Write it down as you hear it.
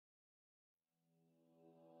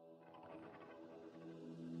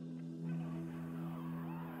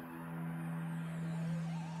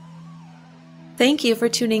Thank you for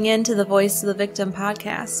tuning in to the Voice of the Victim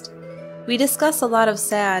podcast. We discuss a lot of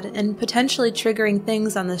sad and potentially triggering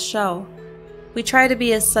things on this show. We try to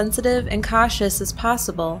be as sensitive and cautious as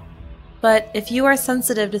possible, but if you are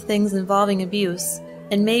sensitive to things involving abuse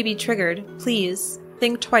and may be triggered, please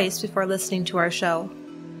think twice before listening to our show.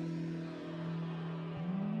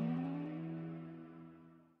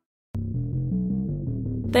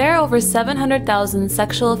 There are over 700,000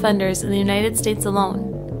 sexual offenders in the United States alone.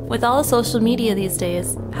 With all the social media these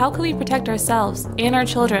days, how can we protect ourselves and our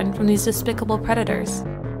children from these despicable predators?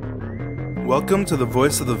 Welcome to the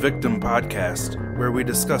Voice of the Victim podcast, where we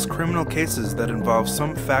discuss criminal cases that involve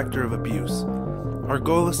some factor of abuse. Our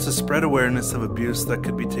goal is to spread awareness of abuse that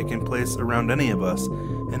could be taking place around any of us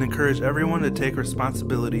and encourage everyone to take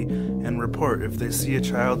responsibility and report if they see a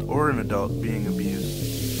child or an adult being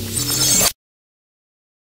abused.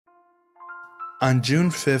 On June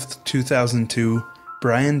 5th, 2002,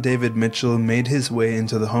 Brian David Mitchell made his way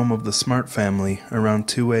into the home of the Smart family around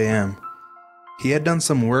 2 a.m. He had done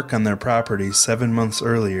some work on their property 7 months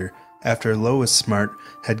earlier after Lois Smart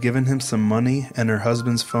had given him some money and her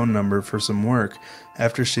husband's phone number for some work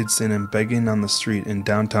after she'd seen him begging on the street in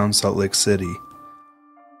downtown Salt Lake City.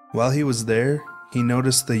 While he was there, he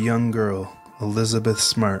noticed the young girl, Elizabeth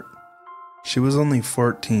Smart. She was only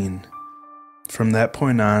 14. From that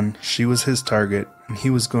point on, she was his target, and he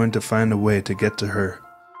was going to find a way to get to her.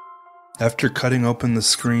 After cutting open the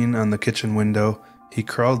screen on the kitchen window, he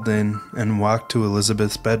crawled in and walked to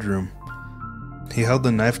Elizabeth's bedroom. He held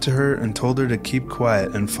the knife to her and told her to keep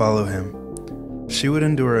quiet and follow him. She would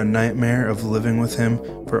endure a nightmare of living with him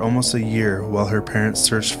for almost a year while her parents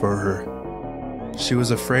searched for her. She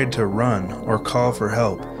was afraid to run or call for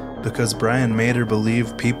help because Brian made her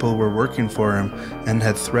believe people were working for him and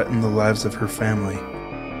had threatened the lives of her family.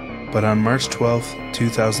 But on March 12,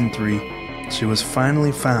 2003, she was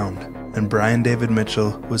finally found, and Brian David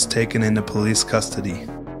Mitchell was taken into police custody.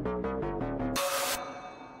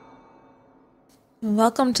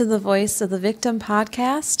 Welcome to the Voice of the Victim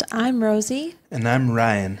podcast. I'm Rosie. And I'm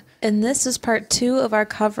Ryan. And this is part 2 of our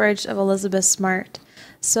coverage of Elizabeth Smart.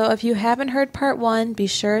 So if you haven't heard part 1, be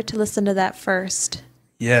sure to listen to that first.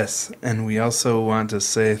 Yes, and we also want to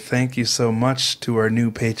say thank you so much to our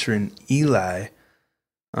new patron, Eli.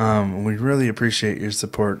 We really appreciate your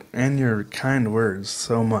support and your kind words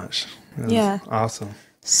so much. It was awesome.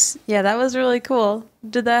 Yeah, that was really cool.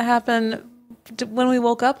 Did that happen when we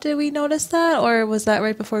woke up? Did we notice that? Or was that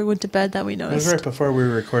right before we went to bed that we noticed? It was right before we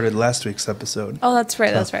recorded last week's episode. Oh, that's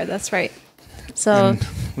right, that's right. So and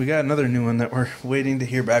we got another new one that we're waiting to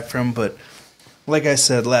hear back from, but like I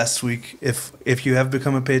said last week, if you have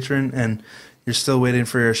become a patron and you're still waiting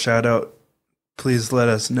for your shout out, please let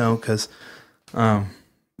us know, because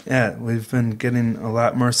we've been getting a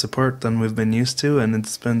lot more support than we've been used to, and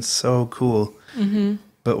it's been so cool. Mm-hmm.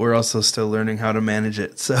 But we're also still learning how to manage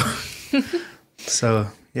it. So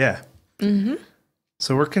yeah. Mm-hmm.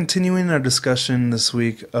 So we're continuing our discussion this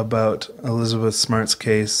week about Elizabeth Smart's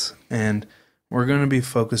case, and we're going to be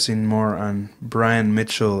focusing more on Brian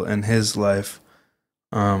Mitchell and his life.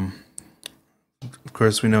 Of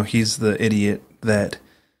course, we know he's the idiot that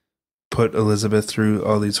put Elizabeth through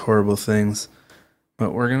all these horrible things,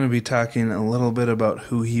 but we're going to be talking a little bit about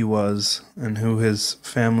who he was and who his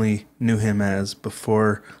family knew him as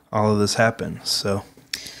before all of this happened. So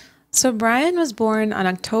Brian was born on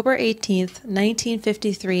October 18th,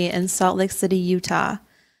 1953 in Salt Lake City, Utah.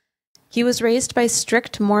 He was raised by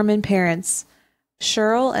strict Mormon parents,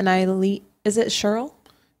 Cheryl and Eileen. Is it Cheryl?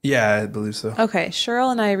 Yeah, I believe so. Okay,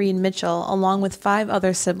 Cheryl and Irene Mitchell, along with 5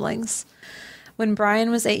 other siblings. When Brian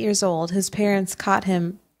was 8 years old, his parents caught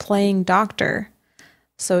him playing doctor.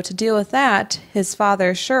 So to deal with that, his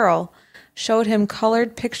father, Cheryl, showed him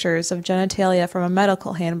colored pictures of genitalia from a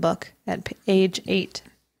medical handbook at age 8.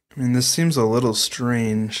 I mean, this seems a little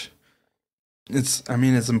strange. It's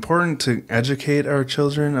important to educate our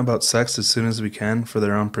children about sex as soon as we can for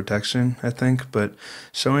their own protection, I think, but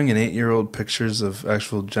showing an 8-year-old pictures of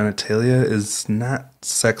actual genitalia is not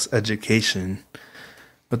sex education.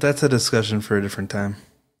 But that's a discussion for a different time.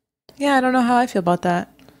 Yeah, I don't know how I feel about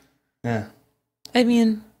that. Yeah. I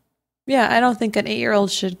mean, I don't think an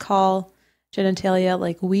 8-year-old should call genitalia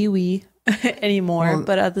like wee-wee anymore,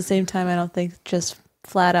 but at the same time, I don't think just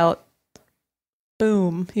flat out,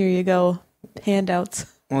 boom, here you go. Handouts.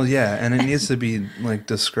 Well, yeah, and it needs to be like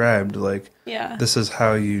described, like this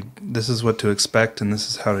is what to expect and this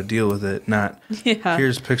is how to deal with it, not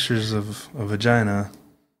here's pictures of a vagina.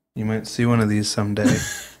 You might see one of these someday.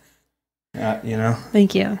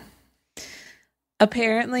 Thank you.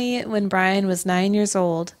 Apparently, when Brian was 9 years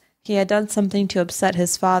old, he had done something to upset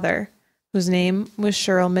his father, whose name was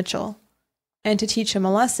Cheryl Mitchell. And to teach him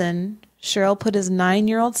a lesson, Cheryl put his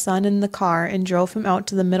 9-year-old son in the car and drove him out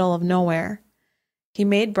to the middle of nowhere. He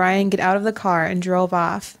made Brian get out of the car and drove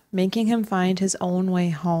off, making him find his own way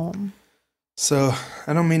home. So,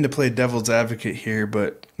 I don't mean to play devil's advocate here,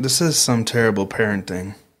 but this is some terrible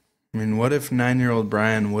parenting. I mean, what if 9-year-old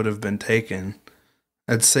Brian would have been taken?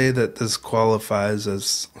 I'd say that this qualifies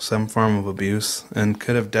as some form of abuse and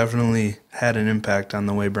could have definitely had an impact on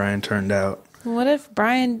the way Brian turned out. What if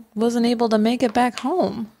Brian wasn't able to make it back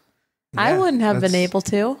home? Yeah, I wouldn't have been able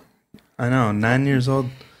to. I know, 9 years old.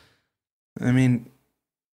 I mean,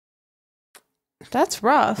 that's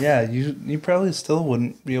rough. Yeah, you probably still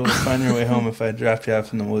wouldn't be able to find your way home if I dropped you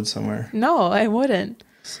off in the woods somewhere. No, I wouldn't.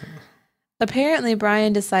 So. Apparently,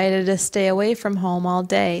 Brian decided to stay away from home all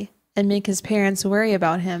day and make his parents worry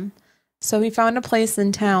about him. So he found a place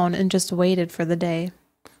in town and just waited for the day.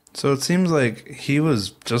 So it seems like he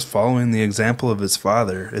was just following the example of his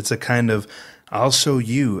father. It's a kind of "I'll show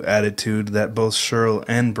you" attitude that both Cheryl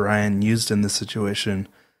and Brian used in this situation.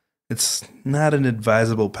 It's not an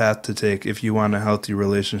advisable path to take if you want a healthy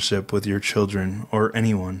relationship with your children or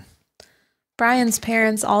anyone. Brian's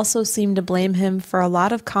parents also seemed to blame him for a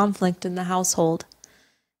lot of conflict in the household.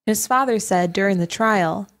 His father said during the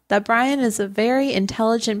trial that Brian is a very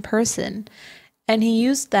intelligent person, and he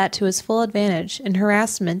used that to his full advantage in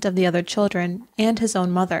harassment of the other children and his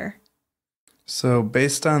own mother. So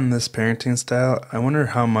based on this parenting style, I wonder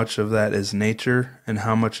how much of that is nature and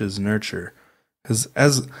how much is nurture. Because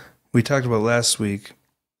as we talked about last week,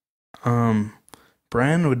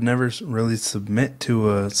 Brian would never really submit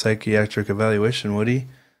to a psychiatric evaluation, would he?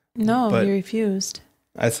 No, but he refused.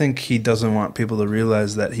 I think he doesn't want people to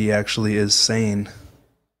realize that he actually is sane.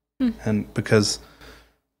 And because,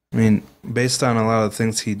 I mean, based on a lot of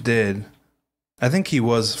things he did, I think he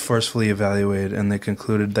was forcefully evaluated and they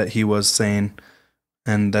concluded that he was sane.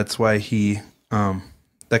 And that's why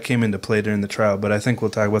that came into play during the trial. But I think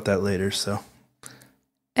we'll talk about that later, so.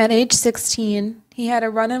 At age 16, he had a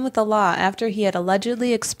run-in with the law after he had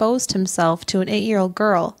allegedly exposed himself to an 8-year-old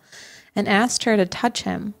girl and asked her to touch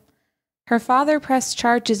him. Her father pressed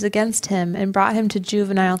charges against him and brought him to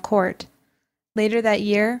juvenile court. Later that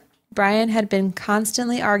year, Brian had been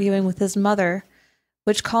constantly arguing with his mother,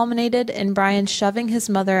 which culminated in Brian shoving his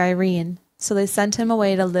mother, Irene, so they sent him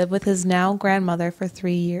away to live with his now grandmother for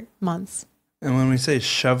 3 months. And when we say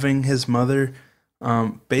shoving his mother,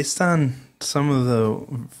 based on some of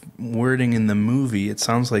the wording in the movie, it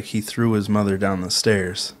sounds like he threw his mother down the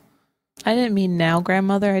stairs. I didn't mean now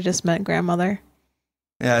grandmother, I just meant grandmother.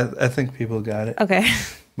 Yeah, I think people got it. Okay.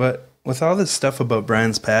 But with all this stuff about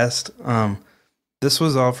Brian's past, this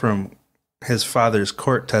was all from his father's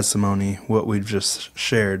court testimony, what we've just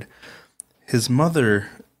shared. His mother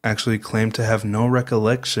actually claimed to have no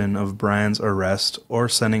recollection of Brian's arrest or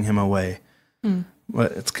sending him away.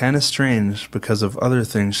 But it's kind of strange because of other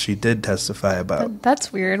things she did testify about.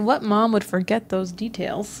 That's weird. What mom would forget those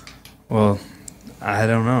details? Well, I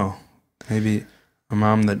don't know. Maybe a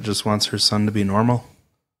mom that just wants her son to be normal?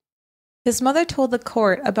 His mother told the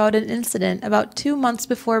court about an incident about 2 months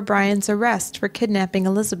before Brian's arrest for kidnapping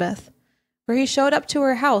Elizabeth, where he showed up to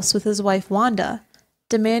her house with his wife Wanda,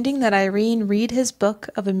 demanding that Irene read his book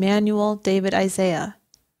of Emmanuel David Isaiah.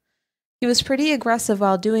 He was pretty aggressive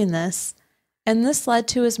while doing this, and this led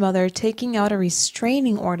to his mother taking out a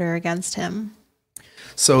restraining order against him.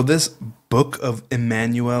 So this book of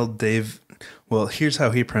Emmanuel Dave, well, here's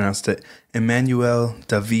how he pronounced it. Emmanuel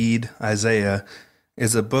David Isaiah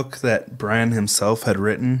is a book that Brian himself had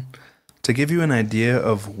written. To give you an idea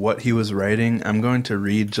of what he was writing, I'm going to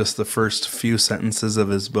read just the first few sentences of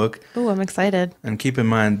his book. Ooh, I'm excited. And keep in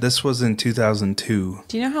mind, this was in 2002.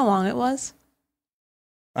 Do you know how long it was?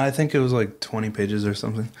 I think it was like 20 pages or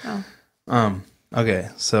something. Oh. Okay,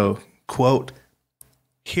 so, quote,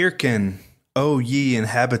 "Hearken, O ye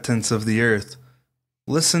inhabitants of the earth,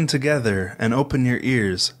 listen together and open your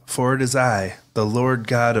ears, for it is I, the Lord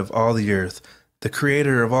God of all the earth, the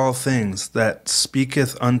creator of all things, that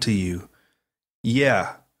speaketh unto you.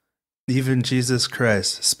 Yeah, even Jesus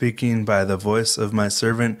Christ, speaking by the voice of my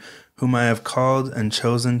servant, whom I have called and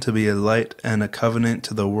chosen to be a light and a covenant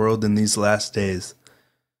to the world in these last days."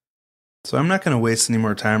 So I'm not going to waste any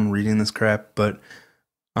more time reading this crap, but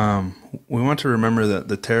we want to remember that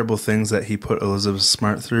the terrible things that he put Elizabeth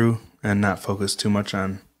Smart through and not focus too much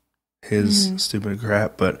on his stupid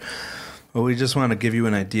crap. But we just want to give you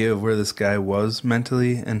an idea of where this guy was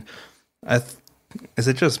mentally. And is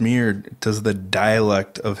it just me, or does the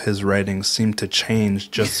dialect of his writings seem to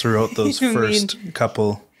change just throughout those first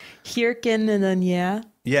couple? Hearken and then yeah?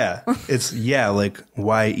 Yeah, it's like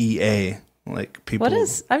YEA. Like people.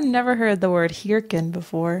 I've never heard the word hearken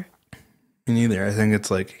before. Me neither. I think it's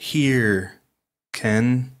like, here,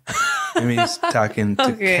 Ken. Maybe he's talking to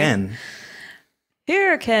Okay. Ken.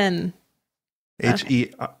 Here, Ken. Hearken. Here,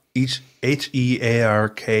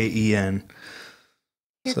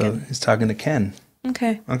 So Ken. he's talking to Ken.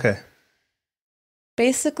 Okay. Okay.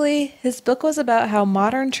 Basically, his book was about how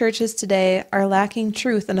modern churches today are lacking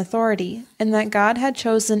truth and authority, and that God had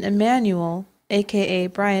chosen Emmanuel, aka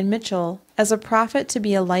Brian Mitchell, as a prophet to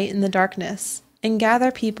be a light in the darkness and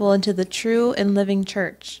gather people into the true and living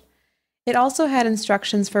church. It also had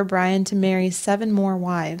instructions for Brian to marry 7 more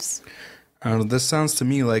wives. This sounds to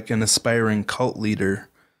me like an aspiring cult leader.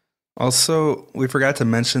 Also, we forgot to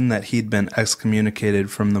mention that he'd been excommunicated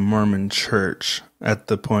from the Mormon church at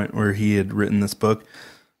the point where he had written this book,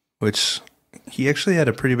 which he actually had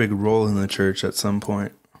a pretty big role in the church at some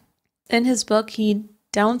point. In his book, he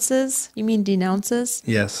denounces?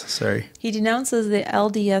 Yes, sorry. He denounces the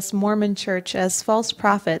LDS Mormon church as false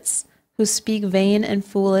prophets who speak vain and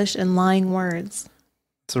foolish and lying words.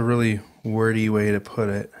 It's a really wordy way to put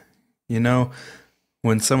it. You know,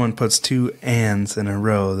 when someone puts 2 ands in a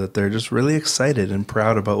row, that they're just really excited and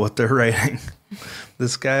proud about what they're writing.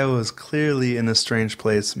 This guy was clearly in a strange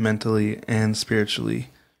place mentally and spiritually.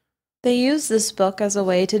 They used this book as a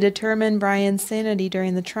way to determine Brian's sanity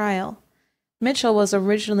during the trial. Mitchell was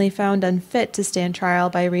originally found unfit to stand trial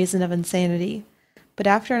by reason of insanity, but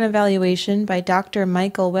after an evaluation by Dr.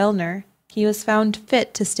 Michael Wellner, he was found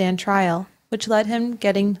fit to stand trial, which led him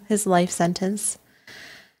getting his life sentence.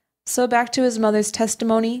 So back to his mother's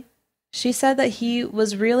testimony. She said that he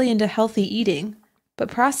was really into healthy eating,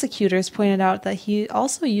 but prosecutors pointed out that he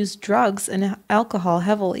also used drugs and alcohol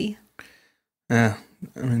heavily. Yeah,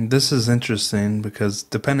 I mean, this is interesting because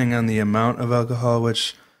depending on the amount of alcohol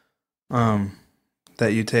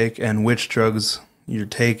that you take and which drugs you're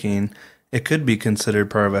taking, it could be considered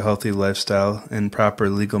part of a healthy lifestyle in proper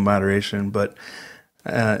legal moderation, but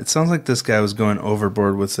it sounds like this guy was going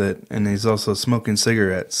overboard with it, and he's also smoking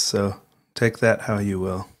cigarettes, so take that how you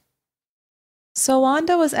will. So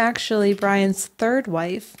Wanda was actually Brian's 3rd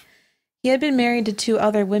wife. He had been married to 2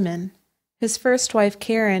 other women. His first wife,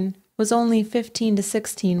 Karen, was only 15 to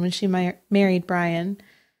 16 when she married Brian,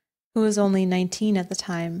 who was only 19 at the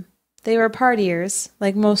time. They were partiers,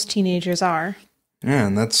 like most teenagers are. Yeah,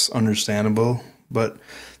 and that's understandable, but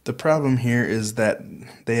the problem here is that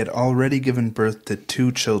they had already given birth to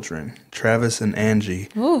 2 children, Travis and Angie.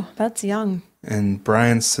 Ooh, that's young. And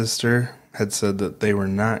Brian's sister had said that they were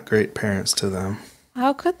not great parents to them.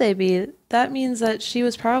 How could they be? That means that she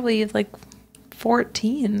was probably like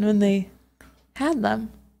 14 when they had them.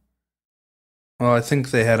 Well, I think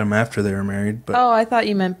they had them after they were married, but... Oh, I thought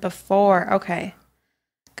you meant before. Okay.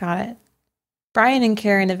 Got it. Brian and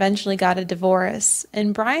Karen eventually got a divorce,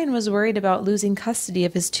 and Brian was worried about losing custody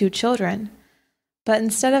of his 2 children. But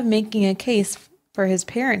instead of making a case for his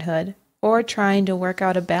parenthood, or trying to work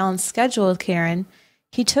out a balanced schedule with Karen,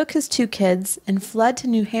 he took his 2 kids and fled to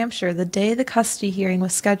New Hampshire the day the custody hearing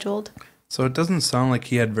was scheduled. So it doesn't sound like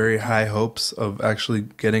he had very high hopes of actually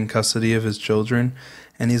getting custody of his children,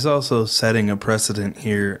 and he's also setting a precedent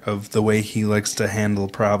here of the way he likes to handle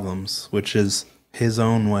problems, which is his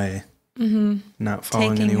own way. Mm-hmm. Not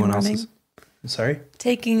following Taking anyone and running. else's. Sorry?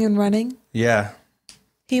 Taking and running. Yeah.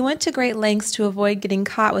 He went to great lengths to avoid getting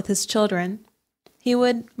caught with his children. He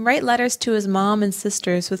would write letters to his mom and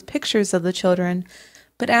sisters with pictures of the children,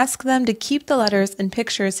 but ask them to keep the letters and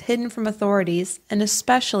pictures hidden from authorities, and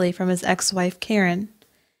especially from his ex-wife Karen.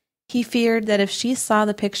 He feared that if she saw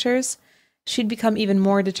the pictures, she'd become even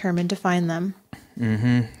more determined to find them.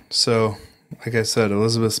 Mm-hmm. So, like I said,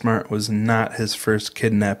 Elizabeth Smart was not his first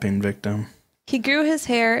kidnapping victim. He grew his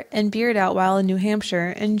hair and beard out while in New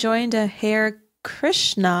Hampshire and joined a Hare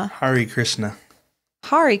Krishna. Hare Krishna.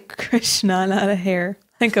 Hare Krishna, not a hare,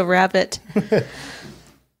 like a rabbit.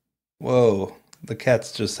 Whoa, the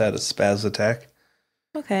cat's just had a spaz attack.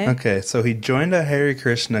 Okay. Okay, so he joined a Hare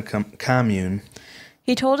Krishna commune.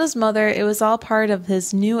 He told his mother it was all part of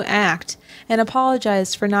his new act and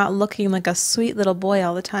apologized for not looking like a sweet little boy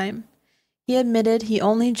all the time. He admitted he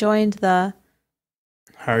only joined the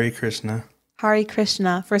Hare Krishna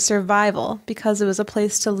for survival because it was a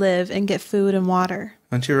place to live and get food and water.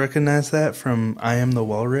 Don't you recognize that from I Am the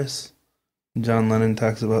Walrus? John Lennon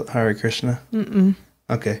talks about Hare Krishna. Mm-mm.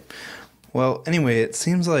 Okay. Well, anyway, it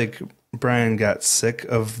seems like Brian got sick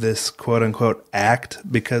of this quote-unquote act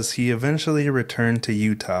because he eventually returned to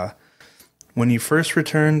Utah. When he first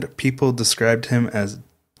returned, people described him as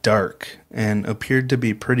dark and appeared to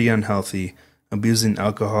be pretty unhealthy, abusing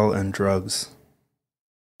alcohol and drugs.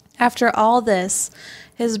 After all this,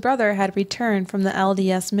 his brother had returned from the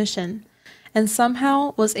LDS mission and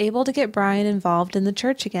somehow was able to get Brian involved in the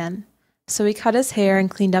church again. So he cut his hair and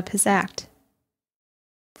cleaned up his act.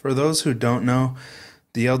 For those who don't know,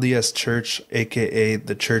 the LDS Church, aka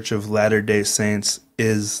the Church of Latter-day Saints,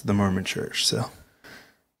 is the Mormon Church. So,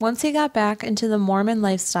 Once he got back into the Mormon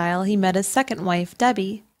lifestyle, he met his second wife,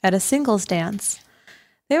 Debbie, at a singles dance.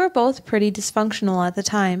 They were both pretty dysfunctional at the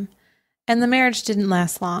time, and the marriage didn't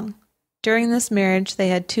last long. During this marriage, they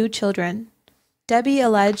had 2 children. Debbie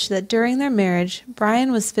alleged that during their marriage,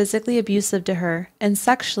 Brian was physically abusive to her and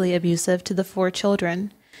sexually abusive to the 4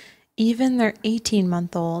 children, even their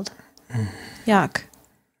 18-month-old. Yuck.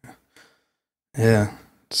 yeah.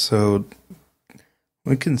 So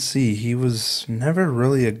we can see he was never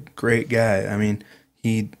really a great guy. I mean,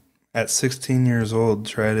 he at 16 years old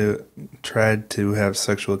tried to have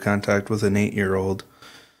sexual contact with an 8-year-old,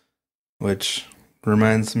 which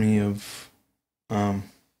reminds me of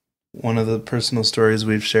one of the personal stories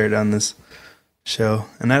we've shared on this show.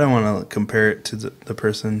 And I don't want to compare it to the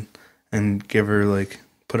person and give her, like,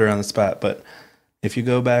 put her on the spot, but if you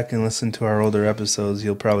go back and listen to our older episodes,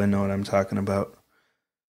 you'll probably know what I'm talking about.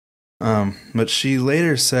 But she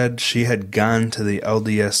later said she had gone to the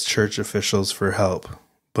LDS church officials for help,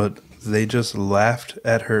 but they just laughed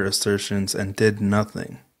at her assertions and did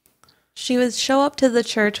nothing. She would show up to the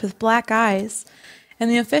church with black eyes, and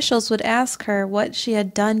the officials would ask her what she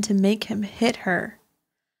had done to make him hit her.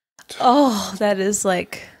 Oh, that is,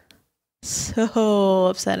 like, so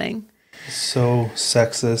upsetting. So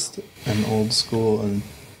sexist and old school and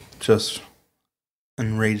just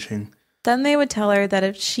enraging. Then they would tell her that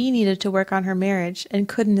if she needed to work on her marriage and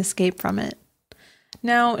couldn't escape from it.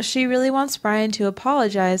 Now, she really wants Brian to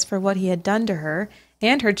apologize for what he had done to her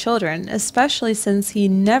and her children, especially since he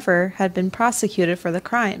never had been prosecuted for the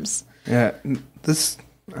crimes. Yeah,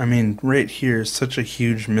 right here is such a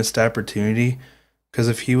huge missed opportunity, because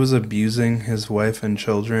if he was abusing his wife and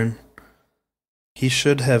children, he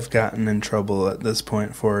should have gotten in trouble at this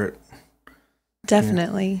point for it.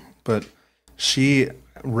 Definitely. Yeah. But she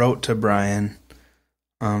wrote to Brian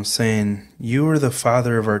saying, "You were the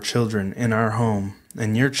father of our children in our home,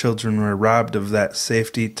 and your children were robbed of that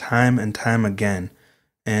safety time and time again.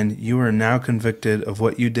 And you are now convicted of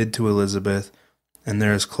what you did to Elizabeth, and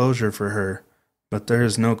there is closure for her, but there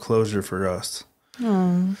is no closure for us."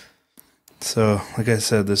 Oh. So, like I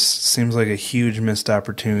said, this seems like a huge missed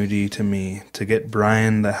opportunity to me to get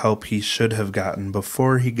Brian the help he should have gotten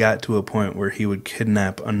before he got to a point where he would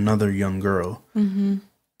kidnap another young girl. Mm-hmm.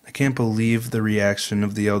 I can't believe the reaction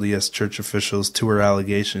of the LDS church officials to her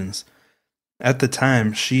allegations. At the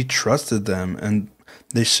time, she trusted them, and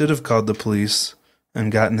they should have called the police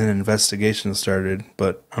and gotten an investigation started,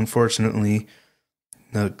 but unfortunately,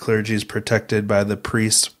 the clergy is protected by the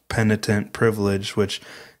priest-penitent privilege, which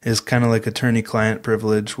is kind of like attorney-client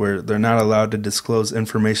privilege, where they're not allowed to disclose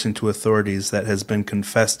information to authorities that has been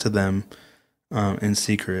confessed to them in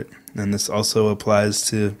secret. And this also applies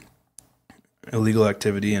to illegal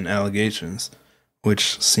activity and allegations,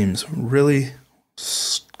 which seems really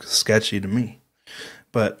sketchy to me.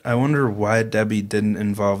 But I wonder why Debbie didn't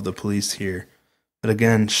involve the police here. But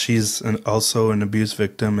again, she's also an abuse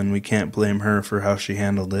victim, and we can't blame her for how she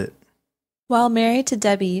handled it. While married to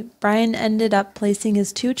Debbie, Brian ended up placing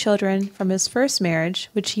his 2 children from his first marriage,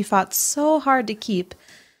 which he fought so hard to keep,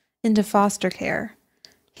 into foster care.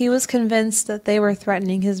 He was convinced that they were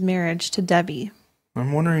threatening his marriage to Debbie.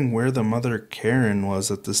 I'm wondering where the mother Karen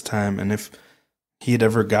was at this time, and if he had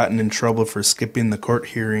ever gotten in trouble for skipping the court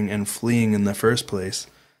hearing and fleeing in the first place.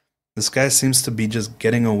 This guy seems to be just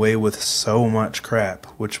getting away with so much crap,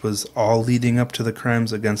 which was all leading up to the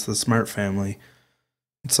crimes against the Smart family.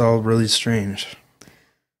 It's all really strange.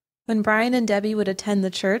 When Brian and Debbie would attend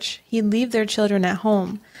the church, he'd leave their children at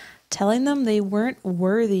home, telling them they weren't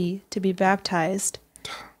worthy to be baptized.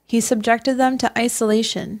 He subjected them to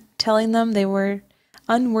isolation, telling them they were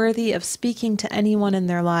unworthy of speaking to anyone in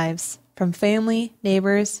their lives, from family,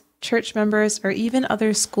 neighbors, church members, or even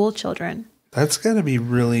other school children. That's got to be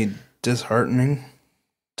really disheartening,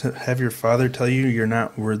 to have your father tell you you're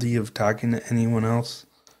not worthy of talking to anyone else.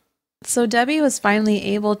 So Debbie was finally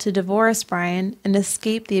able to divorce Brian and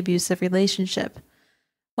escape the abusive relationship.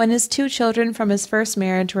 When his 2 children from his first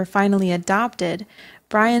marriage were finally adopted,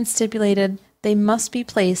 Brian stipulated they must be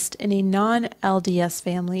placed in a non-LDS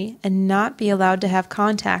family and not be allowed to have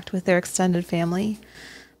contact with their extended family.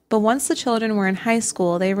 But once the children were in high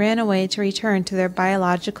school, they ran away to return to their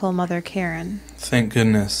biological mother, Karen. Thank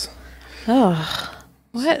goodness. Oh,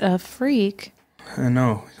 what a freak. I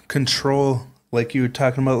know. Control, like you were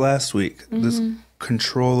talking about last week. Mm-hmm. This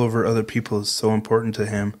control over other people is so important to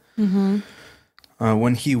him. Mm-hmm.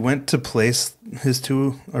 When he went to place his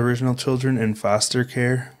 2 original children in foster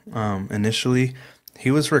care, initially, He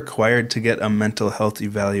was required to get a mental health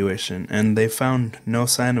evaluation, and they found no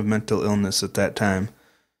sign of mental illness at that time.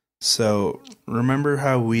 So, remember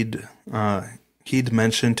how he'd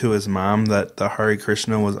mentioned to his mom that the Hare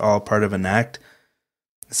Krishna was all part of an act?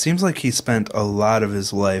 It seems like he spent a lot of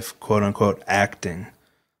his life, quote-unquote, acting.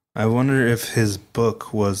 I wonder if his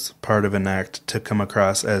book was part of an act to come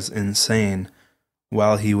across as insane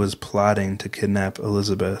while he was plotting to kidnap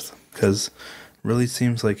Elizabeth, because it really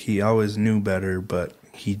seems like he always knew better, but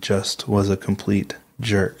he just was a complete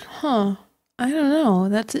jerk. Huh. I don't know.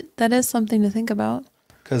 That is something to think about.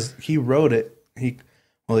 Because he wrote it, he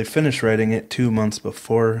finished writing it 2 months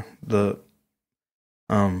before the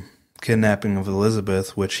kidnapping of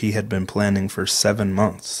Elizabeth, which he had been planning for 7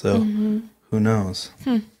 months, so who knows?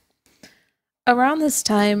 Around this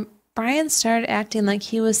time, Brian started acting like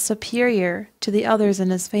he was superior to the others in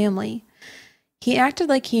his family. He acted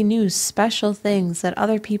like he knew special things that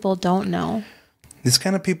other people don't know. These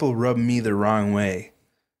kind of people rub me the wrong way.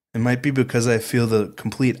 It might be because I feel the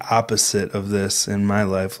complete opposite of this in my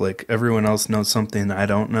life, like everyone else knows something I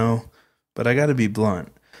don't know, but I gotta be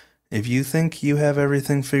blunt. If you think you have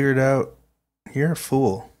everything figured out, you're a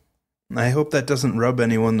fool. I hope that doesn't rub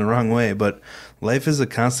anyone the wrong way, but life is a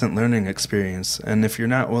constant learning experience, and if you're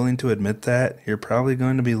not willing to admit that, you're probably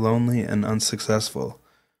going to be lonely and unsuccessful.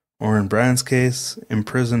 Or in Brian's case,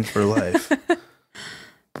 imprisoned for life.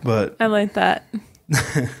 But I like that.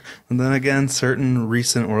 And then again, certain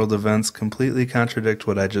recent world events completely contradict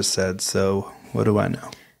what I just said, so what do I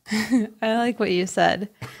know? I like what you said.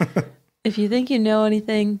 If you think you know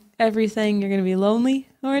everything, you're going to be lonely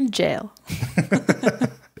or in jail.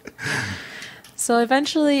 So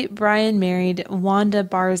eventually, Brian married Wanda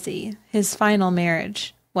Barzee, his final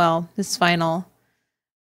marriage. Well, his final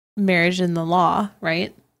marriage in the law,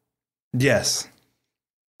 right? Yes.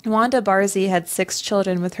 Wanda Barzee had 6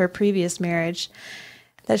 children with her previous marriage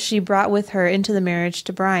that she brought with her into the marriage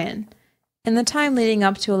to Brian. In the time leading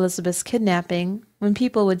up to Elizabeth's kidnapping, when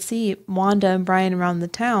people would see Wanda and Brian around the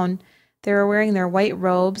town, they were wearing their white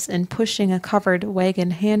robes and pushing a covered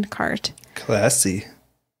wagon handcart. Classy.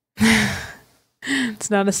 It's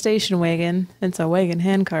not a station wagon, it's a wagon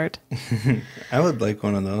handcart. I would like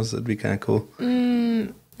one of those. That'd be kind of cool.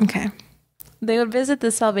 Okay. They would visit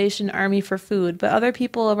the Salvation Army for food, but other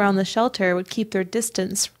people around the shelter would keep their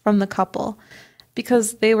distance from the couple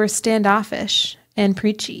because they were standoffish and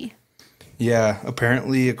preachy. Yeah,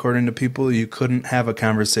 apparently, according to people, you couldn't have a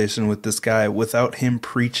conversation with this guy without him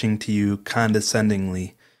preaching to you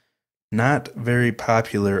condescendingly. Not very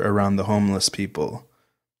popular around the homeless people.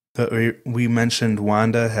 But we mentioned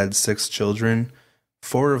Wanda had 6 children.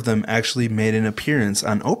 4 of them actually made an appearance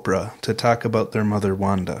on Oprah to talk about their mother,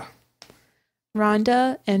 Wanda.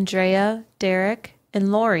 Rhonda, Andrea, Derek,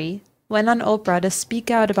 and Lori went on Oprah to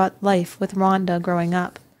speak out about life with Wanda growing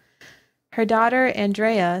up. Her daughter,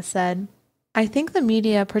 Andrea, said, "I think the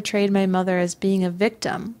media portrayed my mother as being a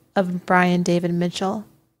victim of Brian David Mitchell.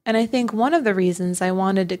 And I think one of the reasons I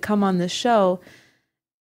wanted to come on the show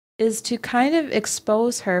is to kind of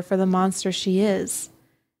expose her for the monster she is."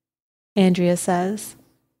 Andrea says,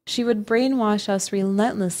 "She would brainwash us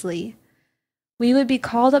relentlessly. We would be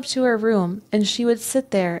called up to her room, and she would sit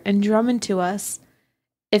there and drum into us.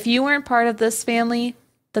 If you weren't part of this family,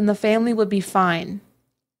 then the family would be fine."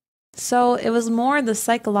 So it was more the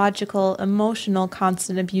psychological, emotional,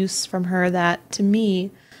 constant abuse from her that, to me,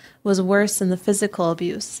 was worse than the physical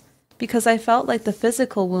abuse, because I felt like the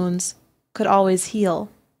physical wounds could always heal,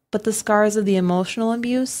 but the scars of the emotional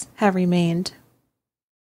abuse have remained.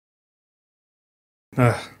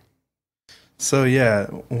 So yeah,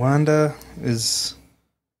 Wanda is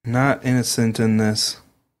not innocent in this.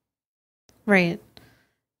 Right.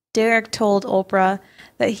 Derek told Oprah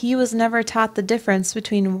that he was never taught the difference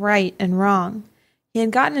between right and wrong. He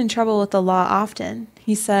had gotten in trouble with the law often.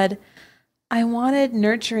 He said, "I wanted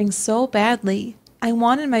nurturing so badly. I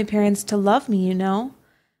wanted my parents to love me, you know.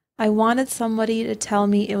 I wanted somebody to tell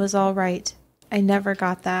me it was all right. I never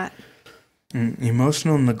got that."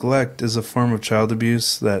 Emotional neglect is a form of child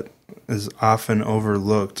abuse that is often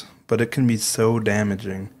overlooked, but it can be so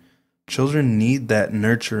damaging. Children need that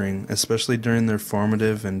nurturing, especially during their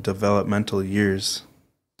formative and developmental years.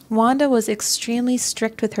 Wanda was extremely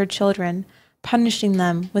strict with her children, punishing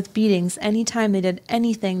them with beatings anytime they did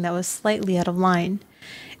anything that was slightly out of line.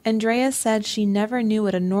 Andrea said she never knew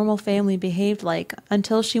what a normal family behaved like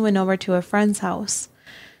until she went over to a friend's house.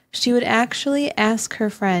 She would actually ask her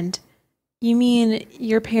friend, "You mean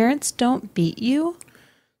your parents don't beat you?"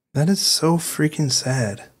 That is so freaking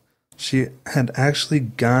sad. She had actually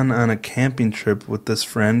gone on a camping trip with this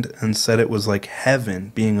friend and said it was like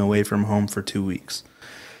heaven being away from home for 2 weeks.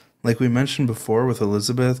 Like we mentioned before with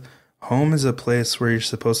Elizabeth, home is a place where you're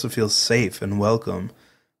supposed to feel safe and welcome,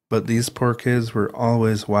 but these poor kids were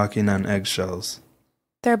always walking on eggshells.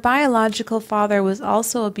 Their biological father was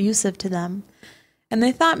also abusive to them, and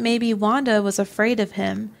they thought maybe Wanda was afraid of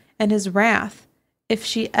him and his wrath if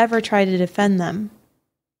she ever tried to defend them.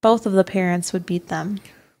 Both of the parents would beat them.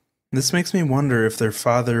 This makes me wonder if their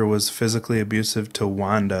father was physically abusive to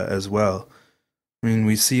Wanda as well. I mean,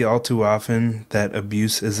 we see all too often that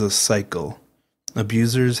abuse is a cycle.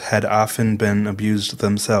 Abusers had often been abused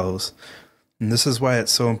themselves. And this is why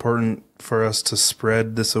it's so important for us to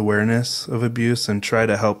spread this awareness of abuse and try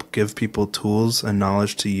to help give people tools and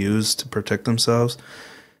knowledge to use to protect themselves.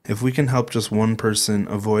 If we can help just one person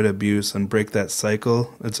avoid abuse and break that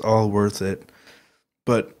cycle, it's all worth it.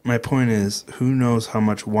 But my point is, who knows how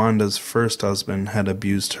much Wanda's first husband had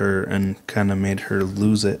abused her and kind of made her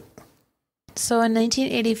lose it. So in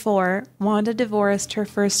 1984, Wanda divorced her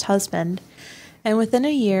first husband, and within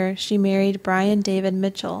a year, she married Brian David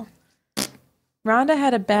Mitchell. Rhonda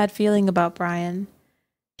had a bad feeling about Brian.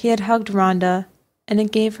 He had hugged Rhonda, and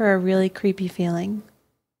it gave her a really creepy feeling.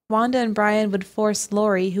 Wanda and Brian would force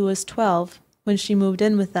Lori, who was 12 when she moved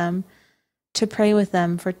in with them, to pray with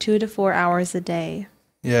them for 2 to 4 hours a day.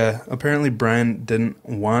 Yeah, apparently Brian didn't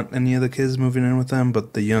want any of the kids moving in with them,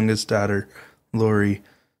 but the youngest daughter, Lori,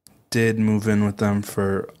 did move in with them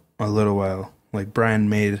for a little while. Like, Brian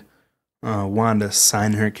made Wanda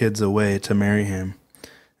sign her kids away to marry him.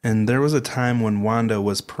 And there was a time when Wanda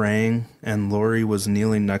was praying and Lori was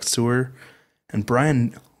kneeling next to her, and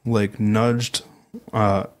Brian, nudged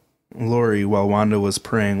Lori while Wanda was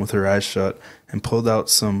praying with her eyes shut and pulled out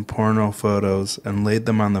some porno photos and laid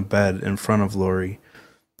them on the bed in front of Lori.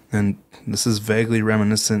 And this is vaguely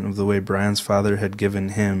reminiscent of the way Brian's father had given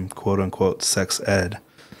him, quote-unquote, sex ed.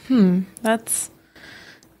 That's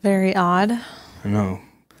very odd. I know.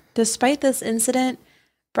 Despite this incident,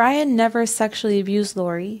 Brian never sexually abused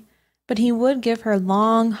Lori, but he would give her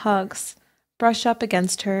long hugs, brush up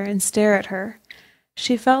against her, and stare at her.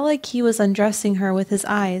 She felt like he was undressing her with his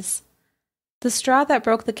eyes. The straw that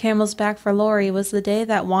broke the camel's back for Lori was the day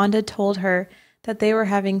that Wanda told her that they were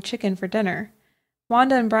having chicken for dinner.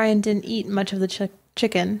 Wanda and Brian didn't eat much of the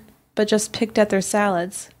chicken, but just picked at their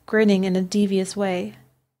salads, grinning in a devious way.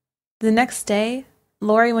 The next day,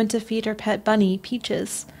 Lori went to feed her pet bunny,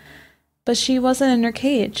 Peaches, but she wasn't in her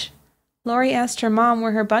cage. Lori asked her mom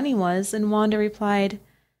where her bunny was, and Wanda replied,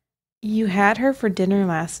 "You had her for dinner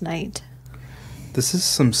last night." This is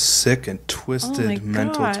some sick and twisted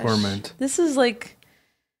mental torment. This is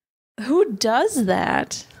who does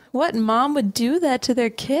that? What mom would do that to their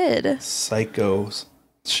kid? Psychos.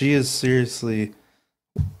 She is seriously,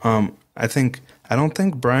 I don't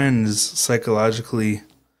think Brian is psychologically...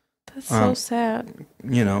 That's so sad.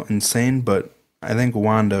 Insane, but I think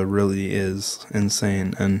Wanda really is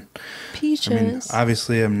insane. And Peaches.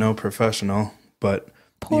 Obviously I'm no professional, but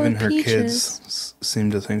Poor even her Peaches. kids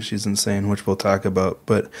seem to think she's insane, which we'll talk about.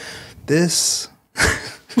 But this...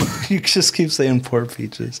 You just keep saying poor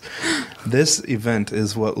Peaches. This event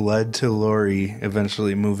is what led to Lori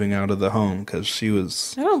eventually moving out of the home, because she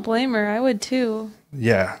was... I don't blame her. I would too.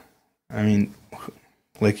 Yeah.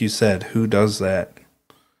 Like you said, who does that?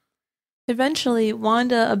 Eventually,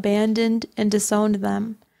 Wanda abandoned and disowned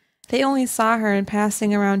them. They only saw her in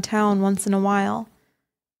passing around town once in a while.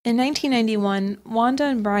 In 1991, Wanda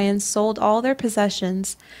and Brian sold all their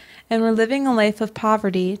possessions and were living a life of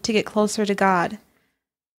poverty to get closer to God.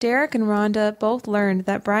 Derek and Rhonda both learned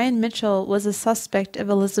that Brian Mitchell was a suspect of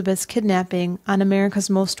Elizabeth's kidnapping on America's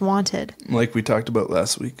Most Wanted. Like we talked about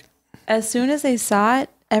last week. As soon as they saw it,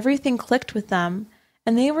 everything clicked with them,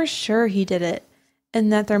 and they were sure he did it,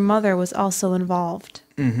 and that their mother was also involved.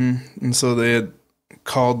 And so they had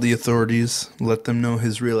called the authorities, let them know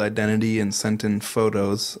his real identity, and sent in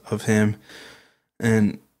photos of him.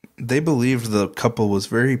 And they believed the couple was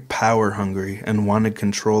very power hungry and wanted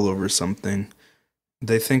control over something.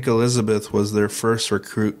 They think Elizabeth was their first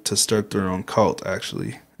recruit to start their own cult,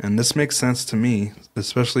 actually. And this makes sense to me,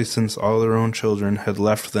 especially since all their own children had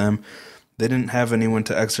left them. They didn't have anyone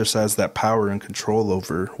to exercise that power and control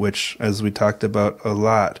over, which, as we talked about a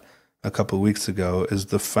lot a couple weeks ago, is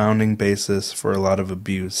the founding basis for a lot of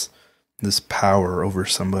abuse, this power over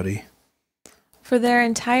somebody. For their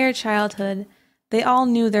entire childhood, they all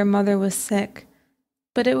knew their mother was sick,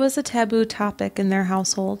 but it was a taboo topic in their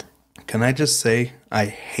household. Can I just say, I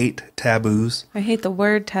hate taboos. I hate the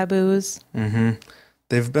word taboos.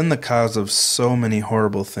 They've been the cause of so many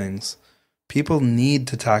horrible things. People need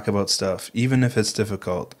to talk about stuff, even if it's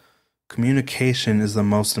difficult. Communication is the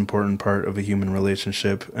most important part of a human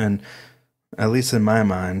relationship, and At least in my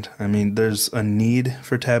mind. I mean, there's a need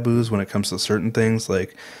for taboos when it comes to certain things.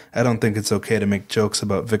 Like, I don't think it's okay to make jokes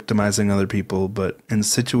about victimizing other people, but in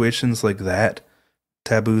situations like that,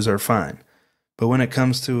 taboos are fine. But when it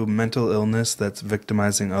comes to mental illness that's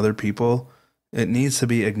victimizing other people, it needs to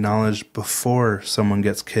be acknowledged before someone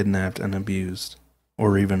gets kidnapped and abused,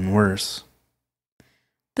 or even worse.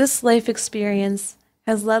 This life experience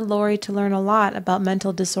has led Lori to learn a lot about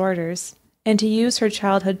mental disorders and to use her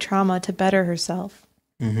childhood trauma to better herself.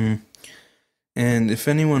 Mm-hmm. And if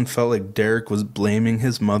anyone felt like Derek was blaming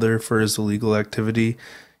his mother for his illegal activity,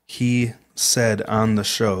 he said on the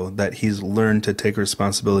show that he's learned to take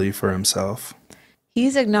responsibility for himself.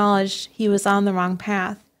 He's acknowledged he was on the wrong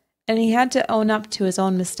path, and he had to own up to his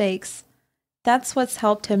own mistakes. That's what's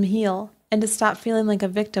helped him heal and to stop feeling like a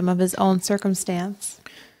victim of his own circumstance.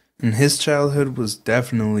 And his childhood was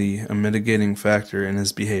definitely a mitigating factor in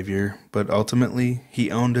his behavior, but ultimately,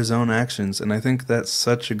 he owned his own actions, and I think that's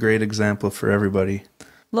such a great example for everybody.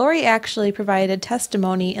 Lori actually provided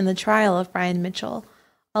testimony in the trial of Brian Mitchell,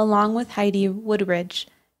 along with Heidi Woodridge,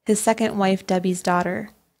 his second wife Debbie's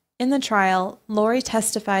daughter. In the trial, Lori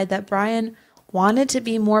testified that Brian wanted to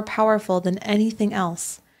be more powerful than anything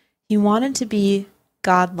else. He wanted to be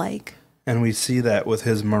godlike. And we see that with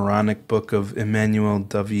his moronic book of Emmanuel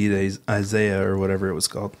David Isaiah, or whatever it was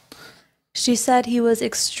called. She said he was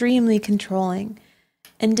extremely controlling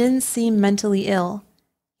and didn't seem mentally ill.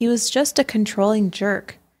 He was just a controlling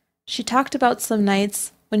jerk. She talked about some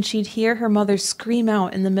nights when she'd hear her mother scream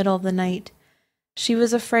out in the middle of the night. She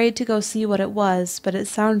was afraid to go see what it was, but it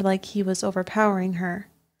sounded like he was overpowering her.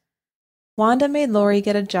 Wanda made Lori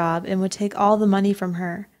get a job and would take all the money from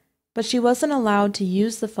her, but she wasn't allowed to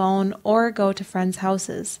use the phone or go to friends'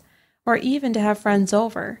 houses, or even to have friends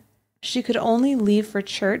over. She could only leave for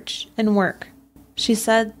church and work. She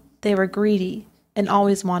said they were greedy and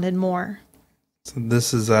always wanted more. So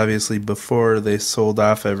this is obviously before they sold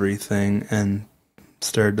off everything and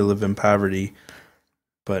started to live in poverty.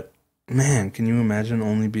 But man, can you imagine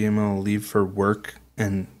only being able to leave for work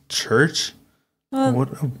and church? Well,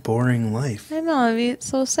 what a boring life. I know, it'd be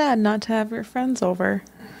so sad not to have your friends over.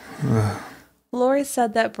 Lori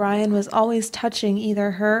said that Brian was always touching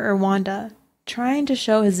either her or Wanda, trying to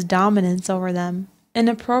show his dominance over them,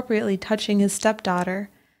 inappropriately touching his stepdaughter,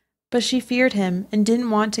 but she feared him and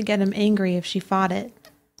didn't want to get him angry if she fought it.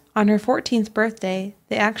 On her 14th birthday,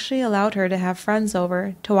 they actually allowed her to have friends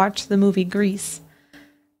over to watch the movie Grease.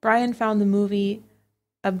 Brian found the movie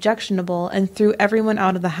objectionable and threw everyone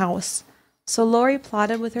out of the house, so Lori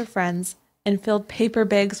plotted with her friends and filled paper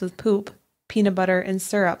bags with poop, peanut butter, and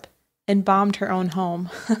syrup, and bombed her own home.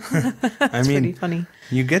 That's pretty funny.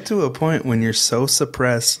 You get to a point when you're so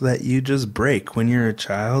suppressed that you just break when you're a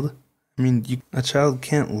child. I mean, a child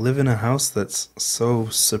can't live in a house that's so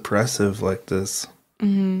suppressive like this.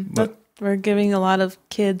 Mm-hmm. But we're giving a lot of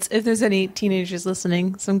kids, if there's any teenagers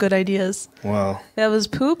listening, some good ideas. Wow. That was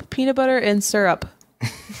poop, peanut butter, and syrup.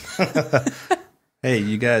 Hey,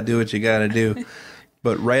 you gotta do what you gotta do.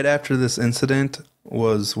 But right after this incident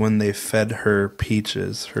was when they fed her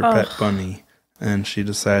Peaches, her pet bunny, and she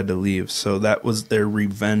decided to leave. So that was their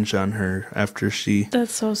revenge on her after she...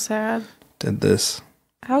 That's so sad. ...did this.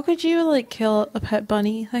 How could you, kill a pet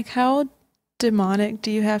bunny? How demonic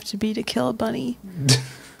do you have to be to kill a bunny?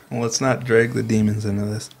 Well, let's not drag the demons into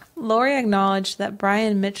this. Lori acknowledged that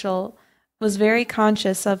Brian Mitchell was very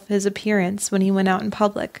conscious of his appearance when he went out in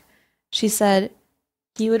public. She said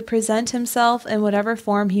he would present himself in whatever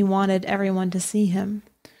form he wanted everyone to see him.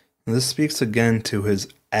 This speaks again to his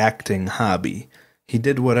acting hobby. He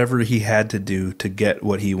did whatever he had to do to get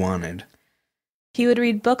what he wanted. He would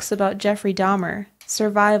read books about Jeffrey Dahmer,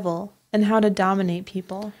 survival, and how to dominate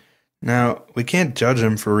people. Now, we can't judge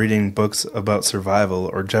him for reading books about survival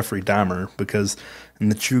or Jeffrey Dahmer because in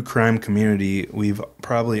the true crime community, we've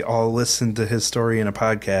probably all listened to his story in a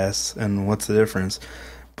podcast, and what's the difference?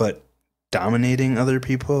 But dominating other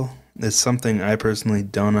people is something I personally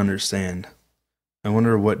don't understand. I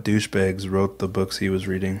wonder what douchebags wrote the books he was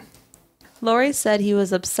reading. Lori said he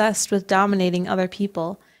was obsessed with dominating other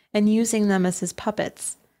people and using them as his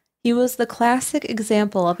puppets. He was the classic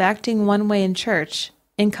example of acting one way in church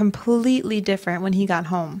and completely different when he got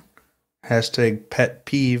home. Hashtag pet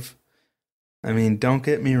peeve. I mean, don't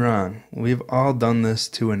get me wrong. We've all done this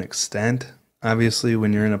to an extent. Obviously,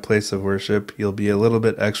 when you're in a place of worship, you'll be a little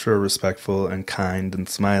bit extra respectful and kind and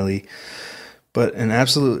smiley. But an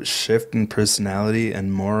absolute shift in personality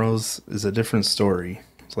and morals is a different story.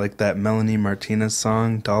 It's like that Melanie Martinez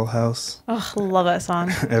song, Dollhouse. Oh, love that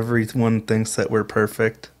song. Everyone thinks that we're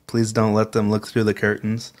perfect. Please don't let them look through the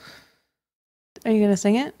curtains. Are you going to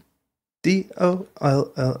sing it? DOLLHOUSC.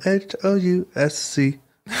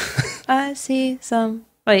 I see some.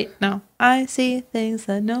 Wait, no. I see things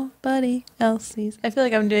that nobody else sees. I feel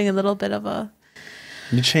like I'm doing a little bit of a.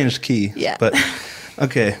 You changed key. Yeah. But,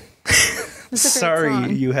 okay. Sorry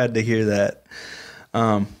song. You had to hear that.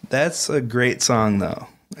 That's a great song, though.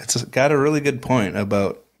 It's got a really good point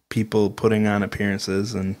about people putting on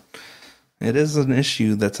appearances, and it is an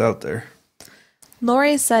issue that's out there.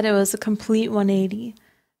 Lori said it was a complete 180.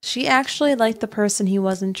 She actually liked the person he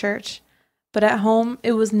was in church, but at home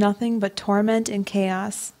it was nothing but torment and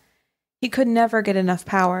chaos. He could never get enough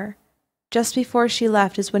power. Just before she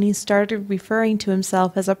left is when he started referring to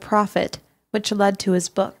himself as a prophet, which led to his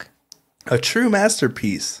book. A true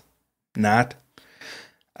masterpiece. Not.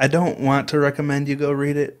 I don't want to recommend you go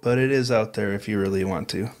read it, but it is out there if you really want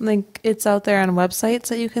to. Like, it's out there on websites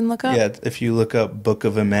that you can look up? Yeah, if you look up Book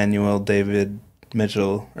of Emmanuel, David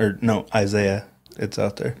Mitchell, Isaiah, it's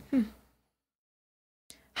out there.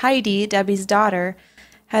 Heidi, Debbie's daughter,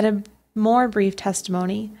 had a more brief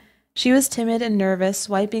testimony. She was timid and nervous,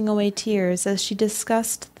 wiping away tears as she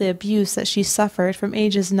discussed the abuse that she suffered from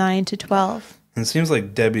ages 9 to 12. It seems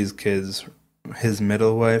like Debbie's kids, his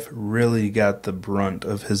middle wife, really got the brunt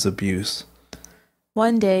of his abuse.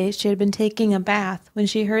 One day, she had been taking a bath when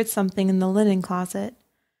she heard something in the linen closet.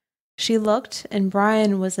 She looked, and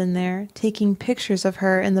Brian was in there, taking pictures of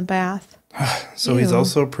her in the bath. So Ew. He's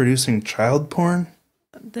also producing child porn?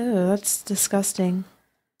 Ew, that's disgusting.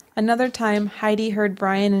 Another time, Heidi heard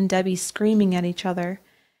Brian and Debbie screaming at each other.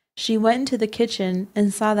 She went into the kitchen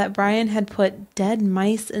and saw that Brian had put dead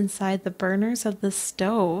mice inside the burners of the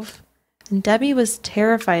stove. And Debbie was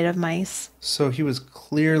terrified of mice. So he was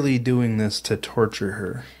clearly doing this to torture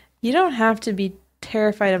her. You don't have to be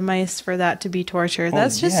terrified of mice for that to be torture.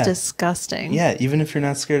 That's just disgusting. Yeah, even if you're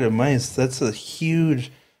not scared of mice, that's a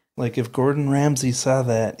huge... Like, if Gordon Ramsay saw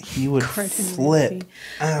that, he would flip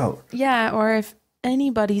out. Yeah, or if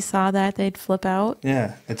anybody saw that, they'd flip out.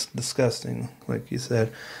 Yeah, it's disgusting, like you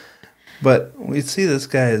said. But we see this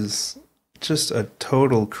guy is just a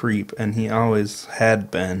total creep, and he always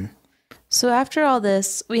had been. So after all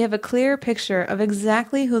this, we have a clear picture of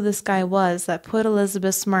exactly who this guy was that put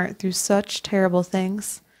Elizabeth Smart through such terrible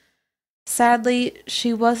things. Sadly,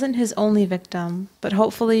 she wasn't his only victim, but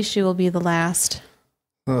hopefully she will be the last.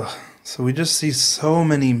 Ugh. So we just see so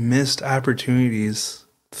many missed opportunities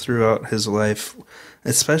throughout his life,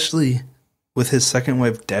 especially with his second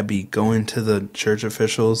wife, Debbie, going to the church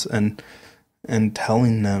officials and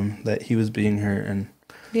telling them that he was beating her. And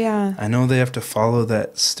yeah, I know they have to follow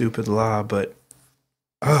that stupid law, but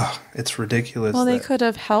it's ridiculous. Well, they could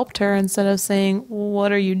have helped her instead of saying,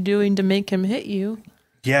 "What are you doing to make him hit you?"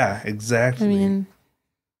 Yeah, exactly. I mean,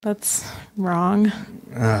 that's wrong.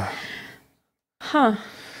 Huh.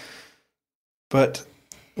 But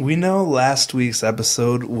we know last week's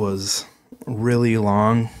episode was really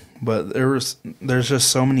long, but there's just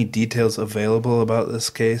so many details available about this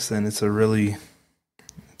case, and it's a really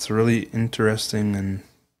interesting and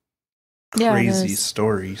crazy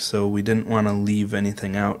story. So we didn't want to leave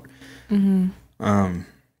anything out. Mm-hmm.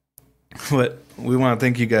 But we want to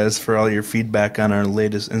thank you guys for all your feedback on our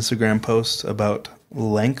latest Instagram post about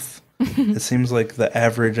length. It seems like the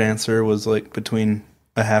average answer was like between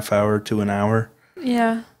a half hour to an hour.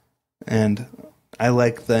 Yeah. And I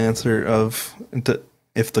like the answer of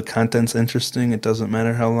if the content's interesting, it doesn't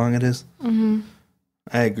matter how long it is. Mm-hmm.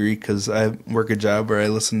 I agree, because I work a job where I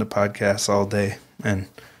listen to podcasts all day. And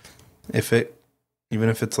even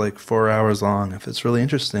if it's like 4 hours long, if it's really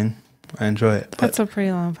interesting, I enjoy it. That's a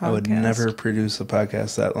pretty long podcast. I would never produce a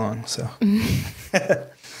podcast that long, so.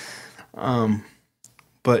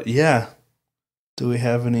 But yeah, do we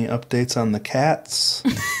have any updates on the cats?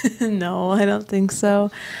 No, I don't think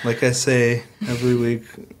so. Like I say every week,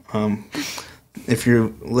 if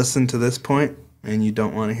you listen to this point and you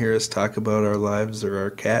don't want to hear us talk about our lives or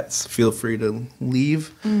our cats, feel free to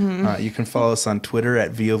leave. Mm-hmm. You can follow us on Twitter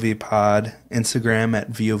at VOVPod, Instagram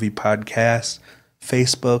at VOVPodcast,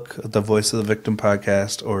 Facebook, the Voice of the Victim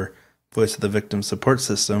Podcast, or Voice of the Victim Support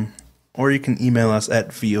System. Or you can email us at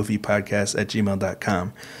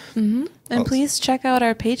vovpodcast@gmail.com. Mm-hmm. And please check out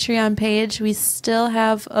our Patreon page. We still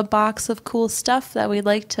have a box of cool stuff that we'd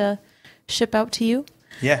like to ship out to you.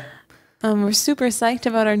 Yeah. We're super psyched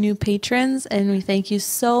about our new patrons, and we thank you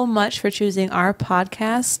so much for choosing our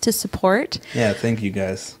podcast to support. Yeah, thank you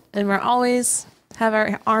guys. And we're always have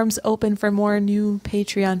our arms open for more new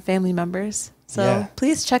Patreon family members. So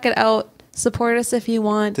please check it out. Support us if you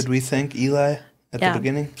want. Did we thank Eli at the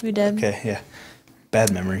beginning? We did. Okay, yeah.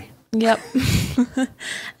 Bad memory. Yep.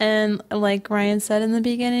 And like Ryan said in the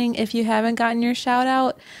beginning, if you haven't gotten your shout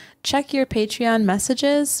out, check your Patreon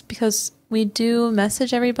messages, because we do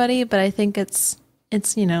message everybody, but I think it's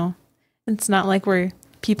it's not like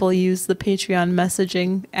people use the Patreon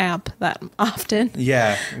messaging app that often.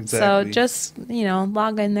 Yeah, exactly. So just,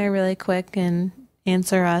 log in there really quick and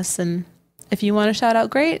answer us. And if you want to shout out,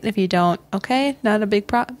 great. If you don't, okay. Not a big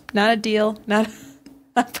not a deal. Not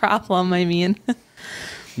a problem, I mean.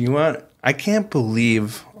 I can't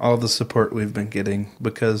believe all the support we've been getting,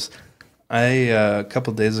 because I, a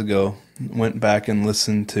couple days ago, went back and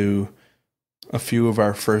listened to a few of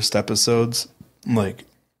our first episodes, like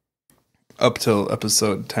up till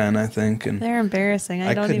episode 10, I think. And they're embarrassing.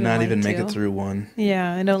 I could not even make it through one.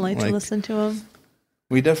 Yeah, I don't like to listen to them.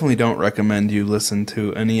 We definitely don't recommend you listen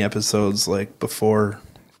to any episodes like before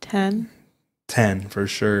 10. 10 for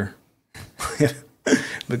sure.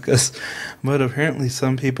 But apparently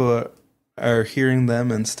some people are hearing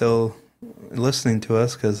them and still listening to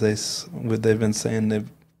us, because they've been saying they've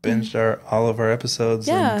binged all of our episodes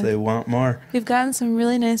and they want more. We've gotten some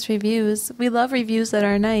really nice reviews. We love reviews that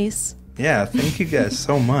are nice. Yeah, thank you guys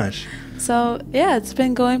so much. So, yeah, it's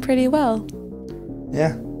been going pretty well.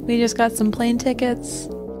 Yeah. We just got some plane tickets.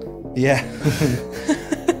 Yeah.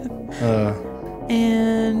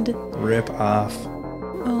 And... rip off.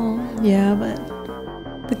 Oh, yeah, but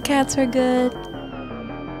the cats are good.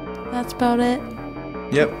 That's about it.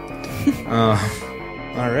 Yep.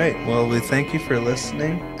 All right. Well, we thank you for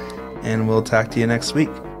listening, and we'll talk to you next week.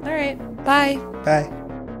 All right. Bye. Bye.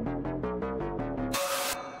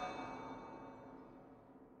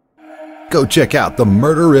 Go check out the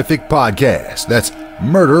Murderific Podcast. That's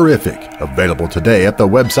Murderific. Available today at the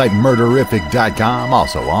website murderific.com,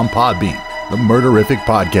 also on Podbean. The Murderific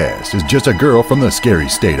Podcast is just a girl from the scary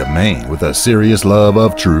state of Maine with a serious love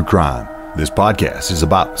of true crime. This podcast is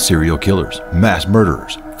about serial killers, mass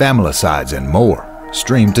murderers, familicides, and more.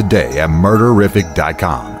 Stream today at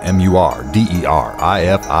murderific.com, MURDERIFIC,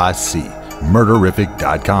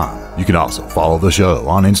 murderific.com. You can also follow the show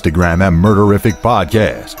on Instagram at Murderific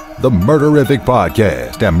Podcast. The Murderific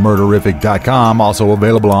Podcast at murderific.com, also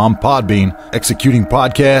available on Podbean. Executing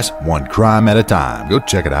podcasts, one crime at a time. Go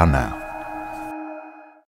check it out now.